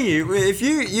 I'm telling you, if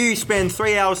you spend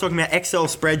 3 hours talking about Excel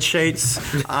spreadsheets,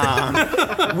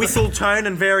 whistle tone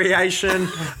and variation,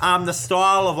 the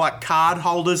style of like card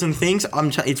holders and things,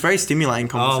 it's very stimulating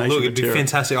conversation. Oh look, it'd be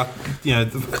fantastic.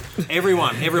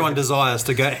 Everyone desires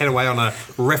to head away on a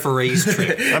referee's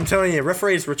trip. I'm telling you,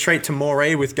 referees retreat to Moree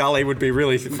with Gully would be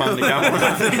really fun to go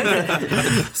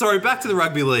on. Sorry, back to the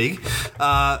rugby league.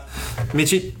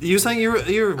 Mitch, you were saying you're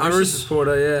a I'm a Roosters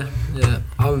supporter, yeah.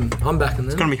 I'm backing them.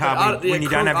 It's going to be hard when you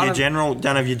don't have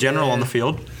your general on the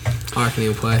field. I reckon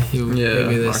he'll play. He'll be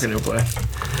this. I reckon he'll play.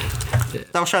 Yeah.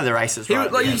 They'll show their aces,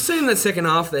 right? You see in the second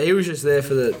half there, he was just there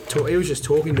for the talk. He was just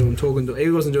talking to him. He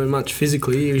wasn't doing much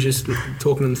physically. He was just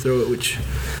talking them through it, which...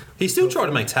 He still tried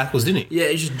to make tackles, didn't he? Yeah,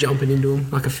 he's just jumping into him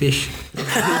like a fish. Like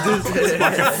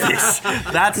a fish.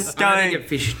 That's I going... think a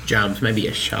fish jumps, maybe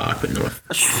a shark, but not a...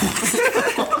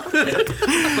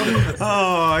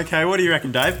 Oh, okay. What do you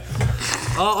reckon, Dave?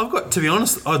 I've got, to be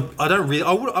honest, I don't really...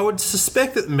 I would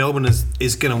suspect that Melbourne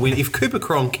is going to win. If Cooper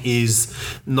Cronk is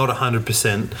not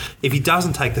 100%, if he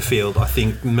doesn't take the field, I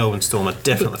think Melbourne Storm are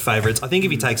definitely favourites. I think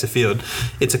if he takes the field,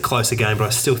 it's a closer game, but I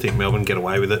still think Melbourne get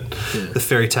away with it. Yeah. The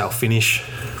fairy tale finish.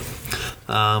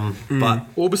 But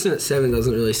Orbison at 7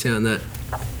 doesn't really sound that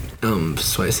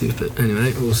persuasive, but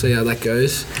anyway, we'll see how that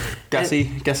goes.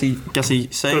 Gussie, C. Got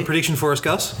a prediction for us,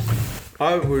 Gus?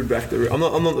 I would back the. I'm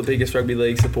not the biggest rugby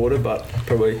league supporter, but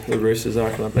probably the Roosters. I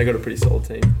reckon they got a pretty solid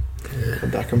team. Yeah.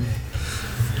 I'd back them.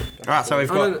 All right, so we've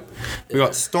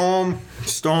got Storm.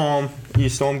 You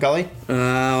Storm, Gully.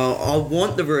 I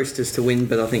want the Roosters to win,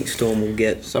 but I think Storm will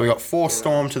get. So we got 4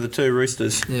 Storm to the 2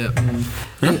 Roosters. Yeah.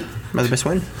 May the best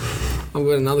win. I've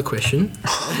got another question.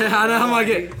 I know I might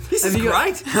get. This is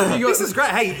great. This is great.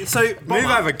 Hey, so Bomber,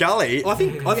 move over, Gully. I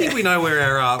think we know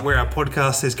where our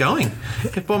podcast is going.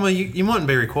 Bomber, you mightn't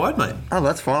be required, mate. Oh,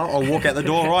 that's fine. I'll walk out the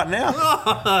door right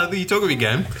now. You talk a big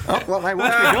game. Oh, well, mate,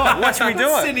 watch me do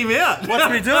it. Send him out.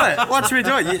 Watch me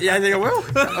do it. You think I will?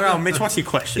 Oh, Mitch, what's your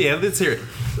question? Yeah, let's hear it.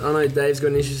 I know Dave's got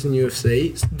an interest in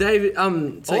UFC. David,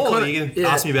 Connor, you can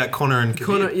ask me about Connor and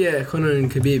Khabib. Connor and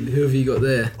Khabib. Who have you got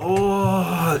there?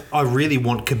 Oh, I really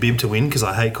want Khabib to win because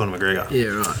I hate Conor McGregor.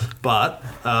 Yeah, right. But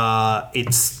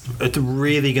it's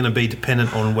really going to be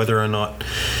dependent on whether or not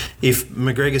if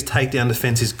McGregor's takedown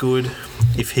defense is good,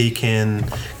 if he can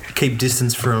keep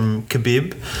distance from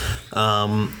Khabib.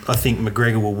 I think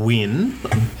McGregor will win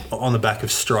on the back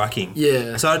of striking.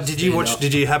 Yeah. So did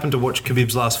you happen to watch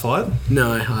Khabib's last fight?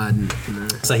 No, I hadn't. No.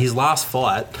 So his last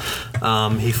fight,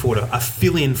 he fought a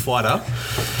fill-in fighter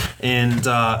and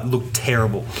looked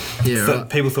terrible. Yeah, right.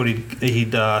 People thought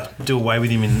he'd do away with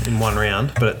him in one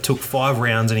round, but it took 5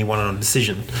 rounds and he won it on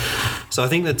decision. So I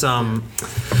think that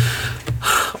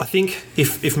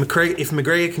if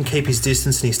McGregor can keep his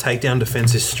distance and his takedown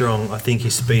defense is strong, I think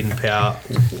his speed and power,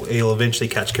 he'll eventually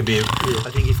catch Khabib. Yeah.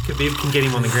 I think if Khabib can get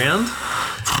him on the ground...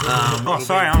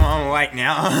 I'm late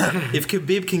now. If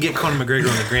Khabib can get Conor McGregor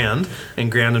on the ground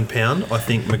and pound, I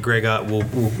think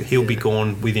McGregor he'll be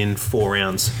gone within 4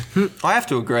 rounds. I have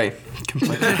to agree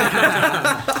completely.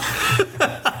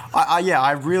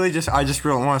 I really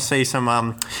want to see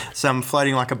some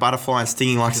floating like a butterfly and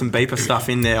stinging like some beeper stuff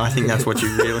in there. I think that's what you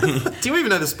really... Do you even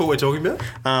know the sport we're talking about?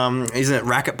 Isn't it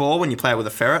racquetball when you play it with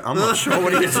a ferret? I'm not sure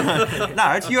what it is.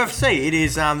 No, it's UFC. It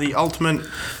is the ultimate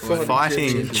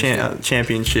fighting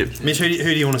championship. Mitch, who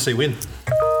do you want to see win?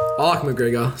 I like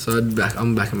McGregor, so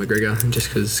I'm backing McGregor just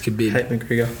because Khabib. I hate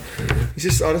McGregor. I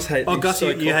just hate. Oh, Gus,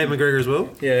 you hate McGregor as well?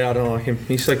 Yeah, I don't like him.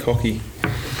 He's so cocky.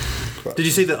 Did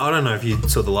you see that? I don't know if you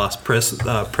saw the last press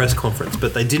conference,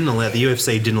 but the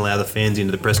UFC didn't allow the fans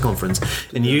into the press conference.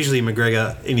 And usually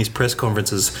McGregor, in his press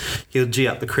conferences, he'll G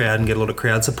up the crowd and get a lot of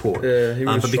crowd support.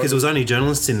 Yeah, but because there was only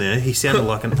journalists in there, he sounded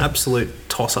like an absolute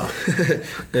tosser.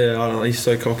 Yeah, I don't know. He's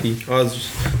so cocky. I was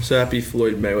so happy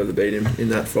Floyd Mayweather beat him in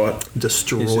that fight.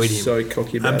 Destroyed He's him. just so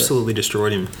cocky about Absolutely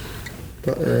destroyed him. it.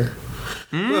 But,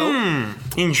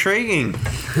 Intriguing.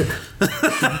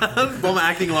 Bomber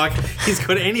acting like he's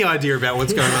got any idea about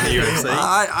what's going on in the UFC.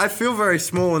 I feel very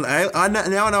small, and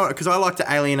now I know because I like to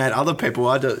alienate other people.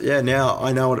 Now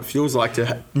I know what it feels like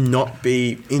to not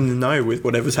be in the know with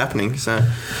whatever's happening. So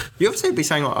UFC would be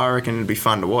saying, I reckon it'd be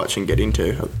fun to watch and get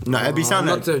into. No, it'd be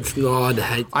something. I'd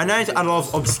hate. I know I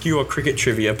love obscure cricket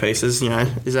trivia pieces.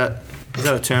 Is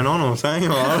that a turn on or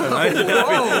something? I don't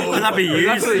know. Can that be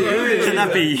used? Can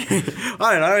that be?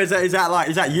 I don't know. Is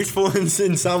that useful in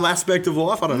some aspect of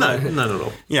life? I don't know. No, not at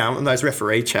all. Yeah, those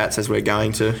referee chats as we're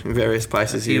going to various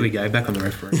places. Here we go, back on the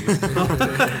referee.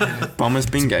 Bombers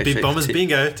bingo. Big Bombers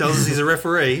Bingo tells us he's a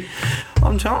referee.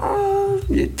 I'm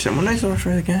telling. Someone knows the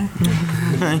referee of the game.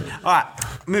 Okay. All right,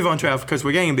 move on to because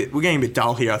we're getting a bit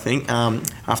dull here. I think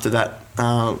after that.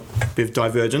 Bit of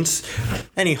divergence.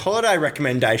 Any holiday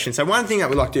recommendations? So one thing that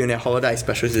we like to do in our holiday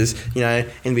specials is,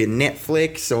 and be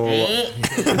Netflix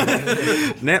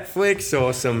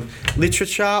or some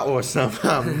literature or some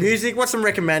music. What's some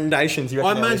recommendations you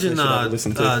I reckon our imagine listeners should have a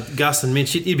listen to? Gus and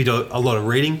Mitch, you'd be doing a lot of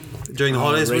reading during the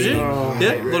holidays, would you?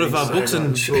 Yeah, a lot of books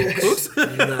and books.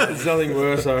 There's nothing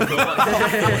worse.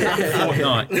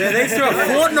 Fortnite. Yeah, these two are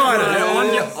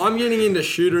Fortnite. I'm getting into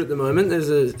Shooter at the moment. There's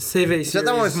a CV series. Is that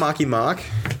the one with Marky Mark?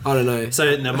 I don't know.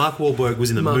 So now Mark Wahlberg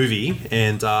was in the movie,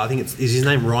 and I think is his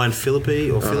name Ryan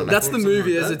Phillippe or Philip? That's the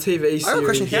movie. There's a TV series. I have a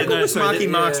question. How good was Marky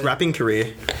Mark's rapping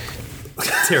career?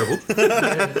 Terrible.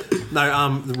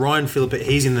 No, Ryan Phillippe,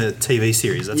 he's in the TV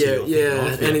series. That's who you're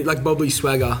thinking of. And like Bobby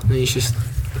Swagger, and he's just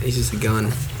a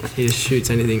gun. He just shoots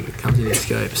anything that comes in his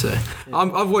scope. So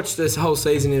I've watched this whole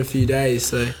season in a few days.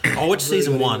 So I watched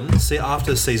season one. See,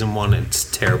 after season one, it's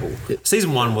terrible. Yeah.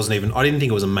 Season one wasn't even. I didn't think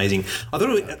it was amazing.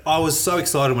 I was so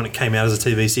excited when it came out as a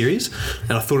TV series,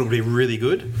 and I thought it would be really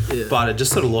good. Yeah. But it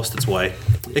just sort of lost its way.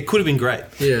 It could have been great.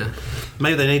 Yeah.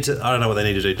 Maybe they need to. I don't know what they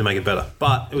need to do to make it better.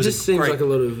 But it was just seems like a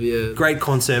lot of great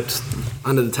concept.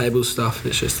 Under the table stuff.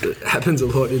 It's just it happens a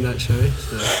lot in that show.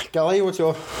 So. Gully, what's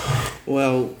your?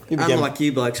 Well, unlike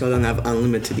you blokes, I don't have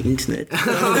unlimited internet.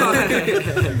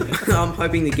 I'm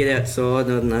hoping to get outside. I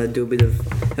don't know, do a bit of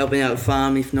helping out the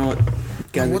farm. If not,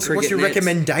 go to the cricket what's your nets.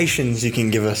 recommendations you can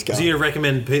give us, Gully? So you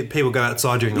recommend people go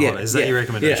outside during the holidays? Is that your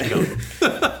recommendation, Gully?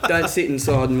 Don't sit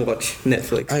inside and watch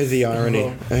Netflix. Oh, the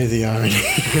irony. Oh, the irony.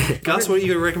 Gus, what are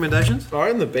your recommendations? I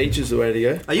reckon the beach is the way to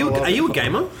go. Are you a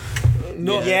gamer?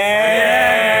 Not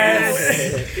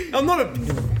Yes! I'm not a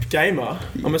gamer.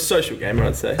 I'm a social gamer,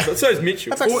 I'd say. But so is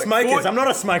Mitchell. That's like smokers. I'm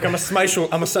not a smoker. I'm a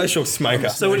social smoker.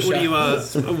 So what do you?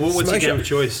 What's your game of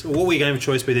choice? What will your game of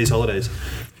choice be these holidays?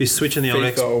 If you're switching the old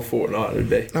FIFA or Fortnite would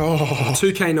be.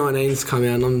 2K19's come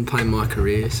out and I'm playing my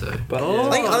career, so. But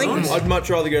I think I'd much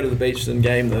rather go to the beach than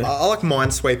game though. I like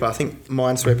Minesweeper. I think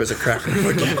Minesweeper's a crack.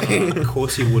 Of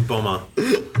course you would, Bomber.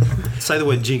 Say the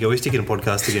word jingoistic in a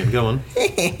podcast again. Go on.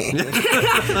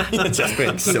 Just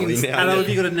being silly now. Hello, have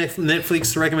you got a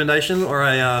Netflix recommendation or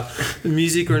a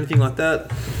music or anything like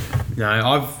that?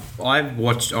 No, I've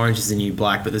watched Orange is the New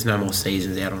Black, but there's no more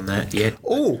seasons out on that yet.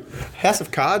 Oh, House of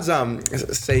Cards,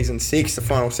 season 6, the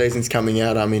final season's coming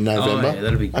out in November. Oh, yeah,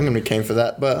 that'll be good. I'm going to be keen for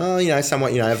that. But,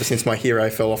 somewhat, ever since my hero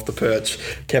fell off the perch,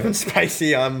 Kevin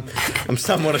Spacey, I'm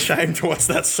somewhat ashamed to watch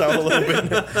that show a little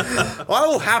bit. I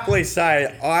will happily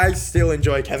say I still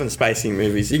enjoy Kevin Spacey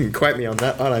movies. You can quote me on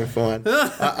that. I don't mind.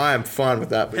 I am fine with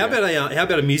that. How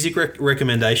about a music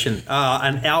recommendation?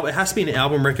 It has to be an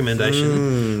album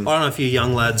recommendation. I don't know if you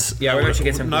young lads Yeah, we should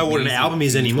get some know what an album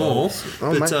is anymore.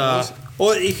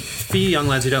 Or for you young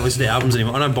lads who don't listen to albums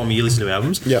anymore, I know, Bomber, you listen to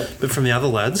albums. Yeah. But from the other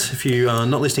lads, if you are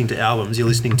not listening to albums, you're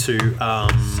listening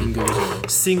to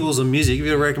singles and music. Have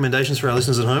you got recommendations for our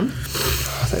listeners at home?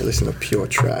 They listen to pure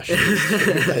trash.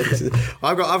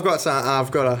 I've got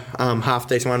a half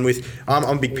decent one with. I'm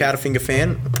a big Powderfinger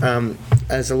fan.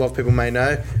 As a lot of people may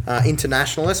know,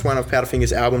 Internationalist, one of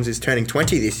Powderfinger's albums, is turning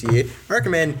 20 this year. I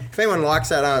recommend if anyone likes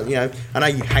that. I know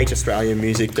you hate Australian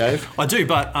music, Dave. I do,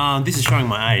 but this is showing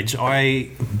my age. I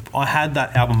had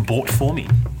that album bought for me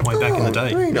way back in the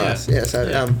day. Very nice. Yeah.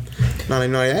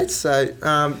 1998. So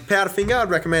Powderfinger, I'd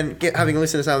recommend having a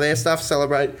listen to some of their stuff.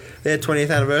 Celebrate their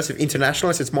 20th anniversary of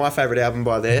Internationalist. It's my favourite album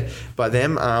by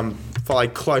them.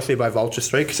 followed closely by Vulture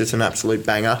Street because it's an absolute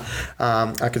banger.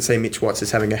 I can see Mitch Watts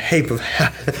is having a heap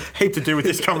to do with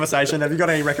this conversation. Have you got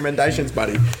any recommendations,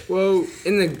 buddy? Well,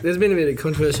 there's been a bit of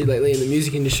controversy lately in the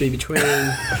music industry between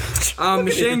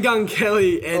Machine Gun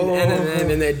Kelly and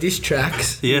Eminem and their diss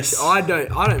tracks. Yes. I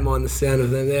don't mind the sound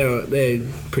of them. They're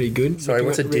pretty good. Sorry,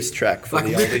 what's a diss track for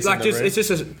the oldies in the room? It's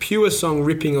just a pure song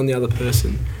ripping on the other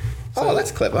person. Oh,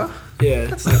 that's clever. Yeah.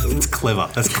 That's clever.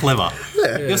 That's clever.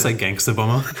 Yeah. You're so gangster,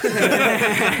 Bomber.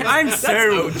 I'm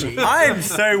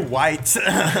so white.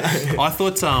 I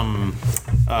thought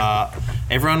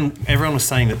everyone was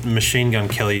saying that Machine Gun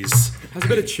Kelly's Has a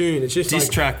bit of tune. It's just diss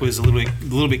track was a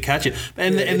little bit catchy,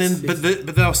 but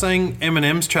they were saying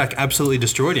Eminem's track absolutely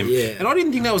destroyed him. Yeah. And I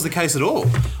didn't think that was the case at all.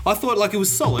 I thought like it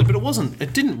was solid, but it wasn't.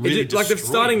 It didn't really. like the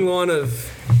destroy starting him. line of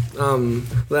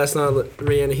last night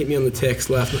Rihanna hit me on the text.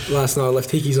 Last night I left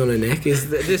hickeys on her neck. It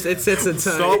sets a tone.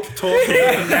 Stop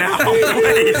talking now,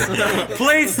 please.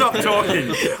 Please stop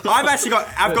talking.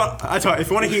 I've got. I tell you, if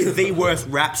you want to hear the worst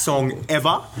rap song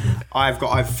ever,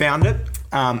 I've found it.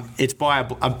 It's by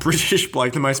a British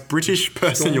bloke, the most British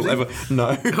person you'll ever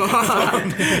know.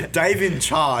 Dave in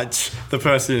Charge, the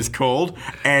person is called.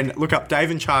 And look up Dave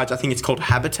in Charge, I think it's called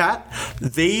Habitat.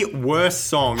 The worst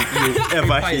song you'll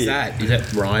ever Who hear. is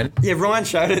that Ryan? Yeah, Ryan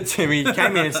showed it to me. He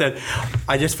came in and said,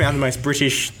 I just found the most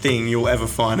British thing you'll ever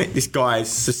find. This guy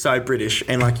is just so British.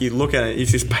 And like you look at it,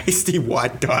 he's this pasty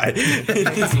white guy in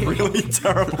this really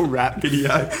terrible rap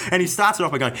video. And he starts it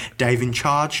off by going, Dave in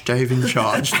Charge, Dave in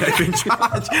Charge, Dave in Charge.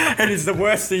 And it's the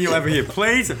worst thing you'll ever hear.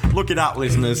 Please look it up,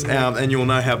 listeners, and you'll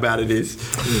know how bad it is.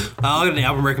 I got an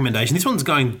album recommendation. This one's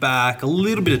going back a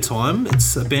little bit of time.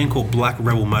 It's a band called Black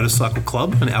Rebel Motorcycle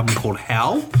Club, an album called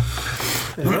Howl.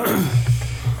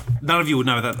 None of you would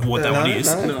know what that one is,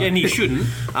 and you shouldn't.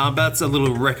 But that's a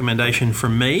little recommendation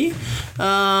from me.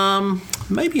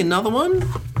 Maybe another one.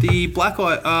 The Black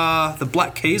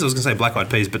Keys. I was going to say Black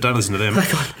Eyed Peas, but don't listen to them.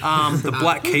 The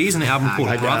Black Keys, an album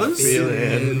called Brothers.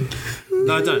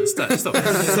 No, don't. Stop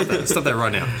that. Stop that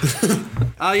right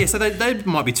now. So they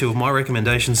might be two of my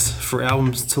recommendations for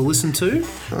albums to listen to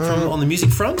on the music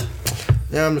front.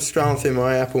 Yeah, I'm just scrolling through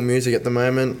my Apple Music at the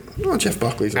moment. Oh, Jeff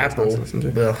Buckley's Apple. nice to listen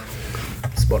to.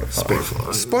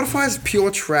 Spotify's pure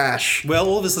trash. Well,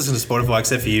 all of us listen to Spotify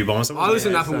except for you, Bomber. I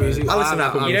listen to Apple Music. I listen to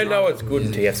Apple You don't know what's good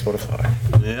until you have Spotify.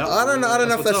 Yeah. I don't know if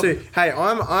that's what's true. Hey,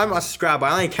 I'm a scrub.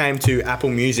 I only came to Apple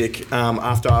Music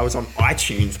after I was on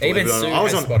iTunes. Even Sue I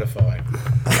was has on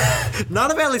Spotify.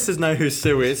 None of our listeners know who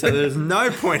Sue is, so there's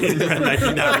no point in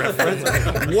making that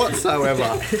reference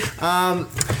whatsoever.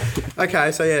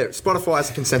 Okay, so yeah, Spotify's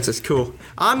consensus, cool.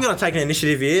 I'm going to take an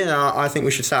initiative here, and I think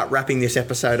we should start wrapping this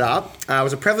episode up. It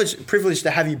was a privilege to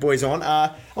have you boys on.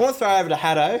 I want to throw over to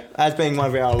Hatto, as being one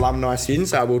of our alumni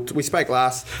students. We spoke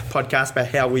last podcast about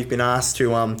how we've been asked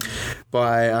to,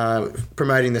 by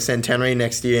promoting the centenary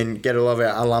next year and get a lot of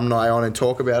our alumni on and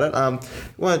talk about it.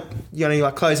 You got any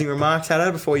closing remarks,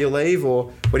 Hatto, before you leave, or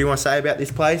what do you want to say about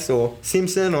this place, or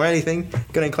Simpson, or anything?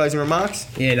 Got any closing remarks?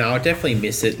 Yeah, no, I definitely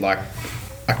miss it.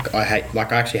 I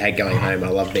actually hate going home. I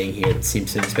love being here at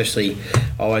Simpson, especially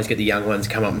I always get the young ones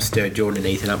come up and stir Jordan and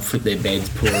Ethan up, flip their beds,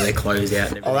 pull all their clothes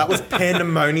out. And that was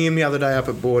pandemonium the other day up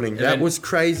at boarding. That was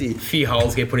crazy. A few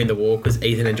holes get put in the wall because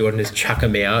Ethan and Jordan just chuck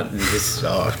them out, and it's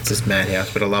just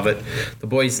madhouse. But I love it. The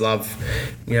boys love,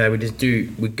 we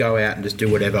go out and just do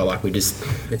whatever.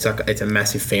 It's a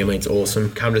massive family. It's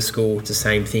awesome. Come to school, it's the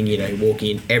same thing. Walk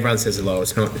in, everyone says hello.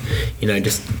 It's not,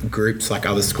 just groups like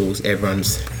other schools.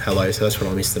 Everyone's hello. So that's what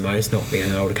I miss the most, not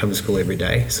being able to come to school every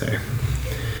day. So,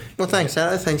 well, thanks,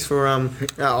 Hatto. Thanks for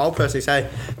I'll personally say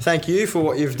thank you for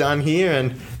what you've done here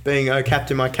and being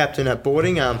my captain at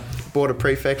boarding. Board a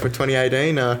prefect for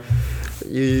 2018.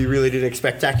 You really did a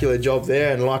spectacular job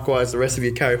there, and likewise the rest of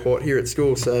your cohort here at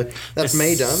school. So that's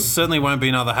me done. Certainly won't be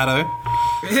another Hatto.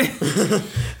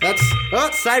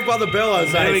 That's saved by the bell, I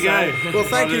say. There we go. Well,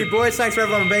 thank you, boys. Thanks for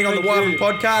everyone being on the Wyvern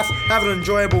podcast. Have an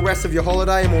enjoyable rest of your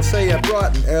holiday, and we'll see you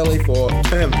bright and early for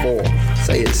term 4.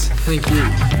 See yous. Thank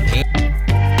you.